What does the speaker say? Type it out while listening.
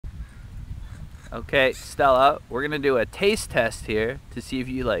Okay, Stella, we're gonna do a taste test here to see if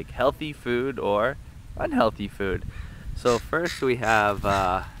you like healthy food or unhealthy food. So first we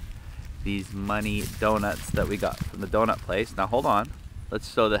have these money donuts that we got from the donut place. Now hold on,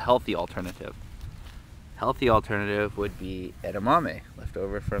 let's show the healthy alternative. Healthy alternative would be edamame, left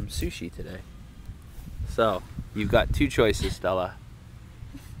over from sushi today. So you've got two choices, Stella.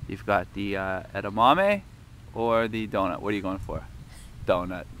 You've got the edamame or the donut. What are you going for?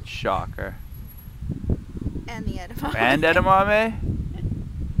 Donut, shocker. And the edamame. And edamame?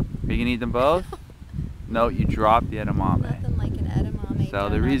 Are you gonna eat them both? No, you drop the edamame. Nothing like an edamame. So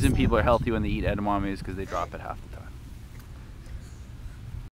the donut reason people are sandwich. healthy when they eat edamame is because they drop it half the